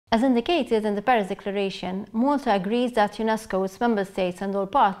As indicated in the Paris Declaration, Malta agrees that UNESCO, its member states and all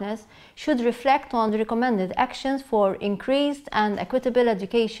partners should reflect on the recommended actions for increased and equitable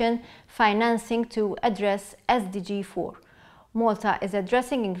education financing to address SDG 4. Malta is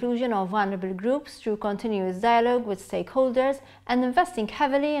addressing inclusion of vulnerable groups through continuous dialogue with stakeholders and investing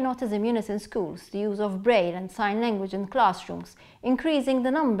heavily in autism units in schools, the use of Braille and sign language in classrooms, increasing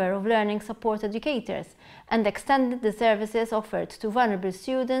the number of learning support educators, and extended the services offered to vulnerable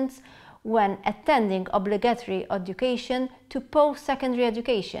students when attending obligatory education to post-secondary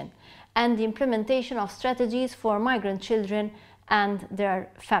education, and the implementation of strategies for migrant children and their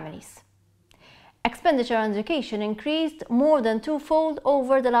families. Expenditure on education increased more than twofold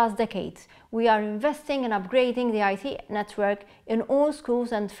over the last decade. We are investing in upgrading the IT network in all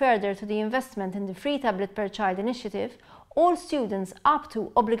schools, and further to the investment in the free tablet per child initiative, all students up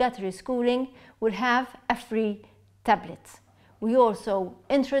to obligatory schooling will have a free tablet. We also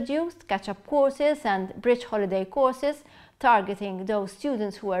introduced catch-up courses and bridge holiday courses targeting those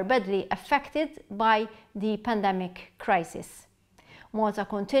students who were badly affected by the pandemic crisis. Malta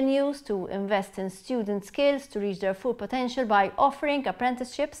continues to invest in student skills to reach their full potential by offering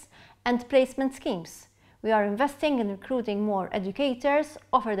apprenticeships and placement schemes. We are investing in recruiting more educators,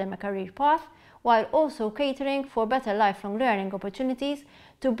 offer them a career path, while also catering for better lifelong learning opportunities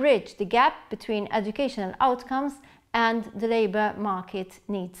to bridge the gap between educational outcomes and the labour market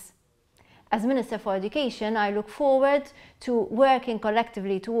needs. As Minister for Education, I look forward to working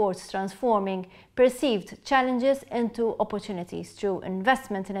collectively towards transforming perceived challenges into opportunities through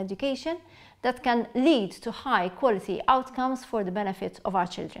investment in education that can lead to high-quality outcomes for the benefit of our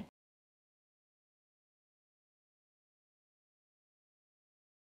children.